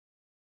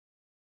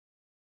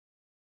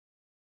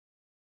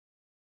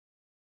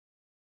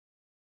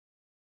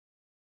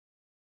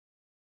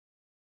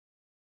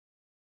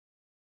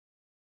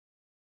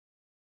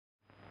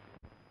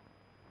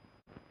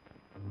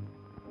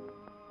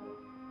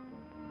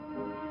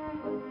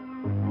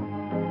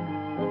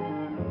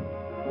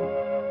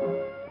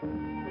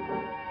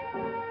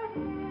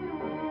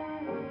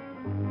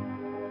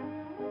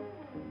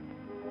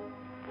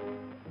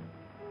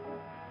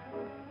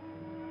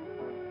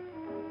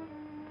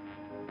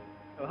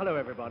Oh, hello,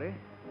 everybody.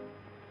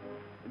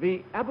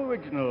 The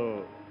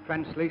Aboriginal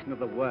translation of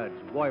the words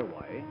Woy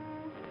Woy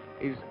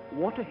is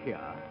water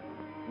here,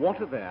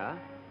 water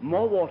there,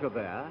 more water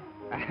there,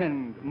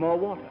 and more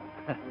water.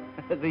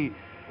 The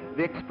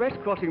express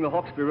crossing the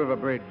Hawkesbury River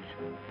Bridge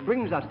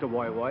brings us to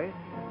Woy Woy,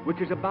 which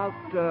is about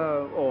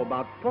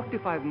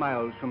 45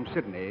 miles from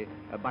Sydney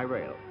by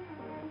rail.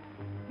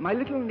 My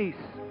little niece,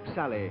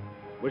 Sally,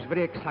 was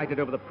very excited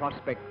over the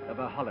prospect of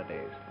her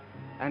holidays.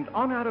 And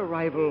on our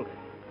arrival,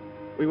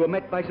 we were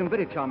met by some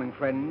very charming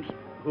friends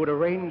who had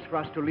arranged for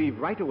us to leave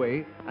right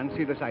away and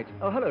see the sights.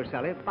 Oh, hello,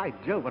 Sally. By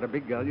Jove, what a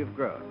big girl you've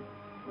grown.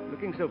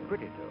 Looking so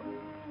pretty,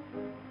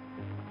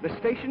 too. The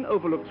station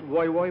overlooks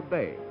Woy Woy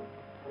Bay,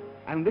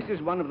 and this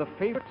is one of the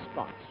favorite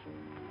spots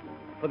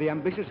for the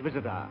ambitious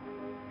visitor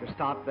to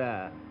start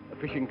their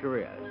fishing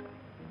careers.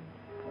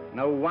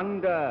 No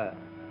wonder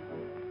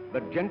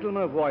the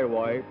gentlemen of Woy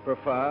Woy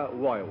prefer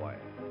Woy Woy.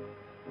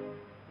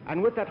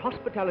 And with that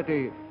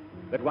hospitality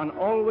that one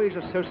always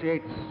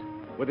associates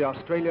with the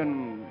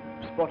Australian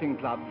sporting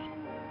clubs,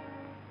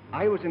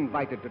 I was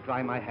invited to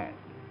try my hand.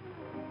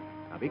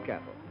 Now be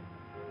careful.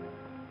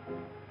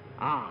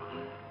 Ah,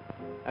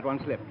 that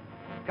one slipped.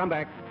 Come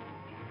back.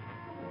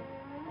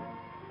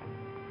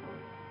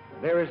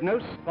 There is no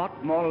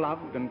spot more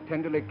loved and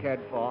tenderly cared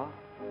for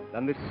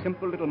than this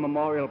simple little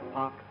memorial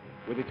park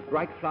with its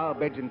bright flower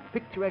beds in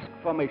picturesque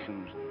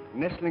formations,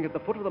 nestling at the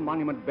foot of the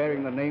monument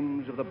bearing the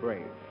names of the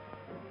brave.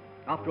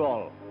 After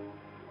all,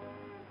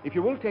 if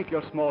you will take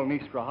your small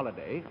niece for a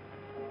holiday,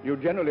 you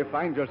generally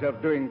find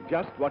yourself doing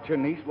just what your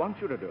niece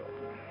wants you to do.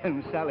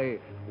 And Sally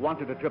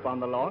wanted a trip on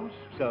the launch,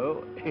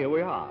 so here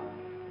we are,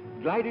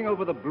 gliding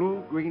over the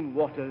blue-green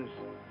waters,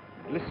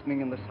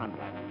 glistening in the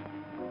sunlight.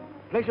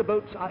 Pleasure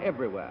boats are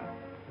everywhere,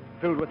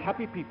 filled with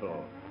happy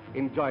people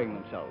enjoying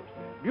themselves.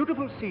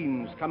 Beautiful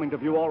scenes come into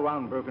view all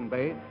round Broken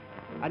Bay,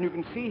 and you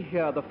can see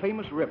here the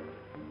famous rip,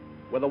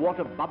 where the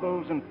water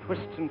bubbles and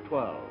twists and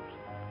twirls.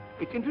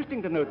 It's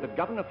interesting to note that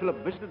Governor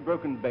Phillip visited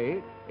Broken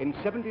Bay in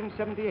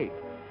 1778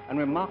 and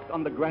remarked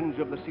on the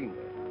grandeur of the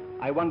scenery.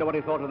 I wonder what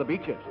he thought of the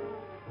beaches.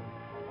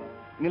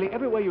 Nearly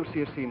everywhere you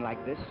see a scene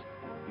like this,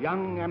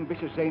 young,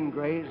 ambitious Zane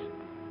Greys.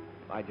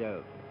 By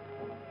Jove,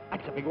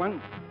 that's a big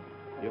one.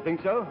 You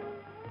think so?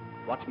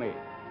 Watch me.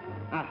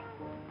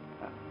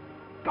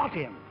 Got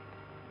him.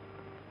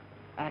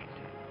 That's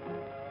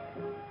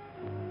it.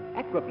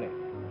 Equably.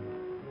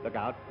 Look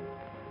out.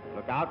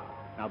 Look out.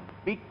 Now,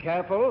 be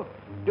careful.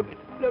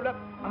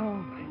 Oh,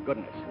 my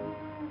goodness.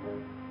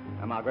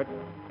 Now, Margaret.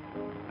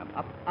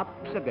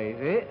 Up's a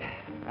daisy.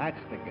 That's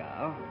the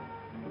girl.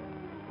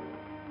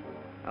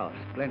 Oh,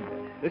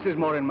 splendid. This is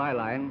more in my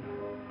line.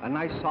 A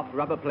nice soft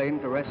rubber plane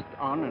to rest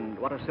on, and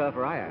what a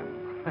surfer I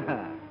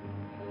am.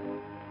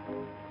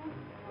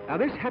 Now,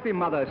 this happy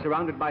mother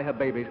surrounded by her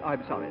babies,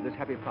 this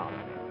happy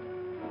father.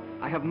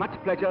 I have much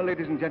pleasure,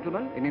 ladies and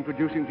gentlemen, in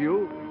introducing to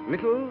you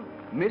little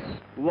Miss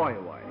Woy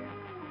Woy.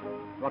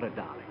 What a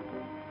darling.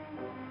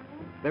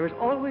 There is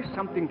always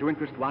something to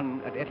interest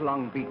one at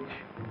Ettalong Beach,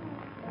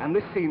 and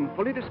this scene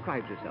fully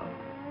describes itself.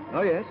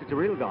 Oh yes, it's a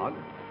real dog.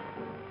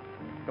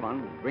 Come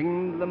on,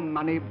 bring the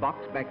money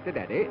box back to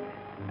Daddy.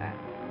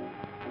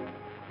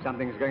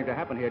 Something's going to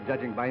happen here,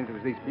 judging by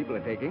interest these people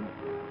are taking.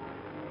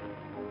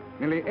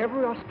 Nearly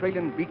every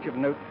Australian beach of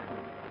note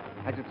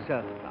has its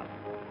surf club.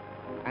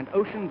 And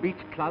Ocean Beach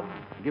Club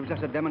gives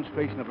us a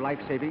demonstration of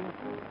life-saving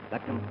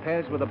that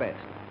compares with the best.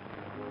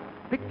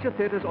 Picture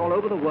theaters all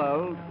over the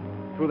world,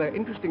 through their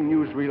interesting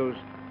newsreels,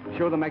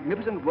 show the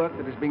magnificent work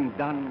that is being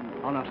done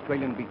on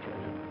Australian beaches.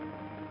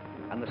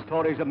 And the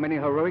stories of many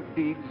heroic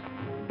deeds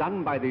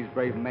done by these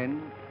brave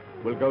men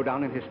will go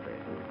down in history.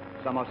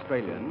 Some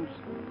Australians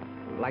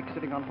like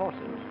sitting on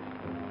horses.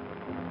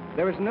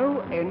 There is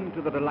no end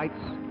to the delights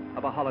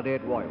of a holiday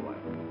at Woy Woy.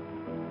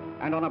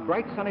 And on a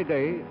bright sunny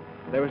day,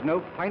 there is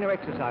no finer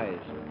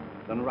exercise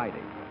than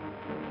riding.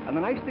 And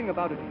the nice thing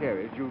about it here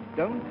is you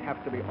don't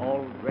have to be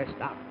all dressed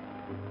up.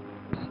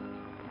 It's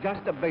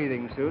just a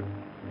bathing suit,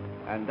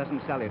 and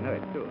doesn't Sally know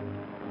it, too?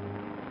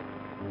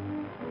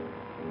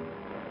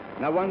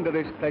 No wonder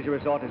this pleasure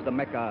resort is the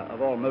mecca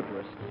of all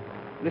motorists.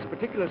 This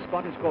particular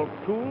spot is called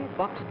Tool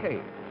Box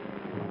Cave.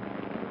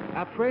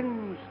 Our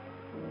friends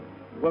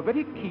were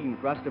very keen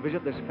for us to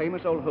visit this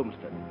famous old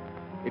homestead.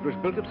 It was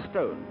built of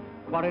stone,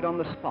 quarried on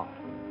the spot.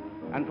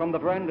 And from the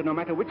veranda, no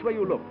matter which way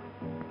you look,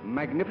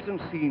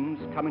 magnificent scenes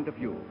come into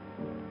view.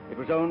 It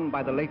was owned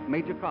by the late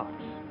Major Cox.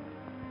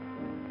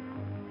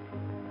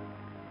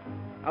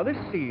 Now, this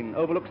scene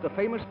overlooks the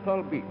famous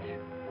Pearl Beach.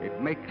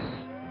 It makes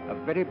a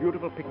very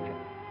beautiful picture.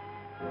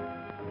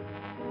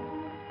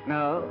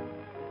 Now,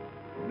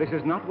 this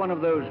is not one of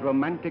those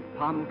romantic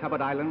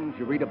palm-covered islands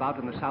you read about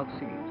in the South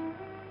Seas,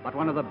 but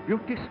one of the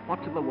beauty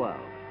spots of the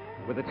world,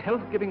 with its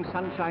health-giving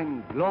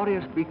sunshine,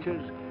 glorious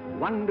beaches,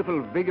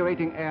 wonderful,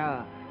 vigorating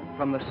air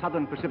from the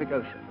southern Pacific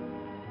Ocean.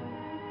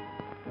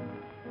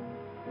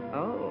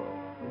 Oh.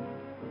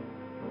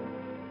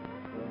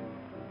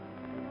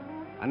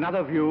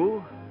 Another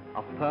view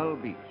of Pearl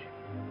Beach.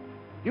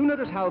 Do you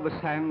notice how the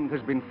sand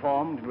has been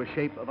formed into the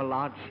shape of a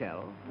large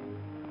shell?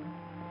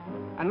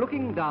 And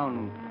looking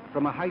down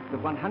from a height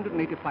of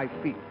 185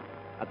 feet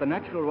at the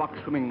natural rock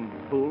swimming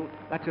pool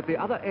that's at the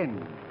other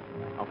end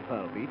of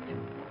Pearl Beach,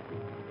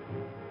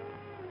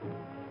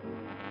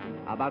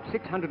 about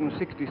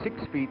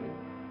 666 feet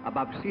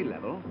above sea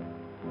level,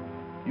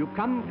 you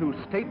come to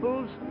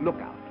Staples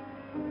Lookout,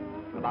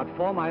 about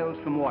 4 miles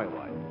from Woy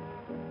Woy,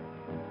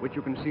 which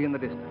you can see in the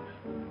distance.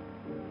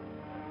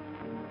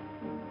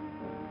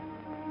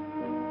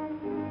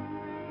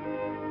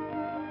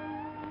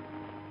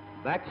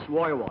 That's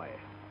Woy Woy.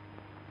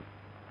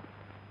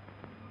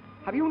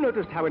 Have you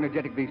noticed how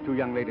energetic these two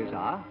young ladies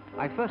are?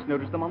 I first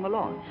noticed them on the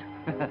lodge.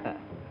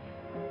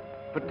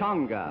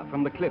 Patonga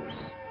from the cliffs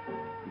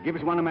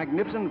gives one a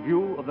magnificent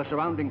view of the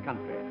surrounding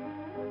country.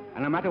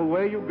 And no matter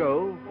where you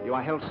go, you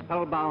are held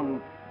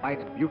spellbound by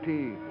its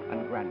beauty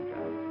and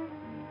grandeur.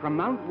 From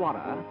Mount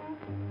Wara,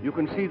 you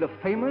can see the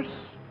famous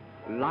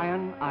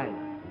Lion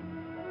Island.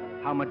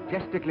 How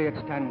majestically it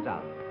stands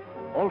out.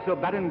 Also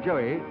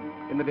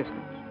Barrenjoey in the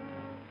distance.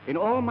 In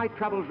all my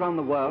travels around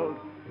the world,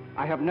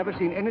 I have never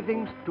seen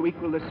anything to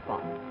equal this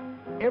spot.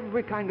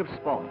 Every kind of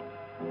sport,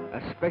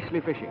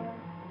 especially fishing.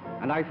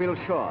 And I feel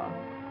sure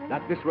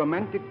that this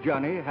romantic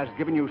journey has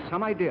given you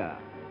some idea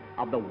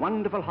of the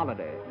wonderful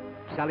holiday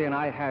Sally and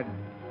I had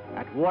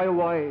at Woy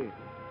Woy,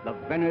 the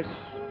Venice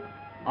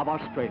of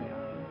Australia.